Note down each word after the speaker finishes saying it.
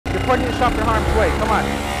putting yourself in harm's way. Come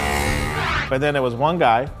on. But then there was one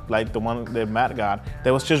guy, like the one that Matt got,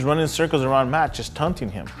 that was just running circles around Matt, just taunting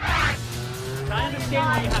him. I understand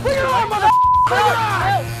why you have Bring it on, mother. Bring it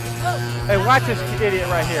on. Hey, watch this idiot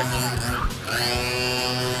right here.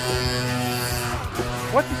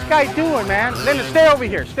 What's this guy doing, man? Linda, stay over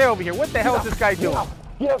here. Stay over here. What the hell is this guy doing?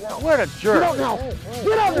 Get up now. What a jerk. Get up now.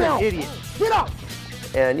 Get up now. Idiot. Get up.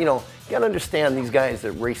 And, you know, you gotta understand these guys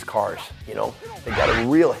that race cars, you know, they got a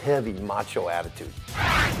real heavy macho attitude.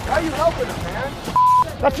 How are you helping him, man?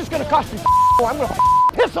 That's just gonna cost me. I'm gonna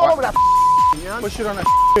piss all over that. Push it on that.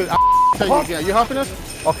 I'll tell you again. You helping us?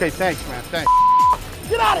 Okay, thanks, man. Thanks.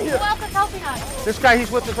 Get out of here. Who else is helping us? This guy,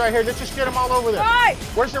 he's with us right here. Let's just get him all over there. Right.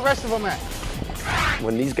 Where's the rest of them at?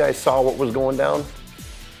 When these guys saw what was going down,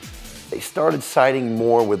 they started siding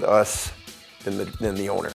more with us than the owner.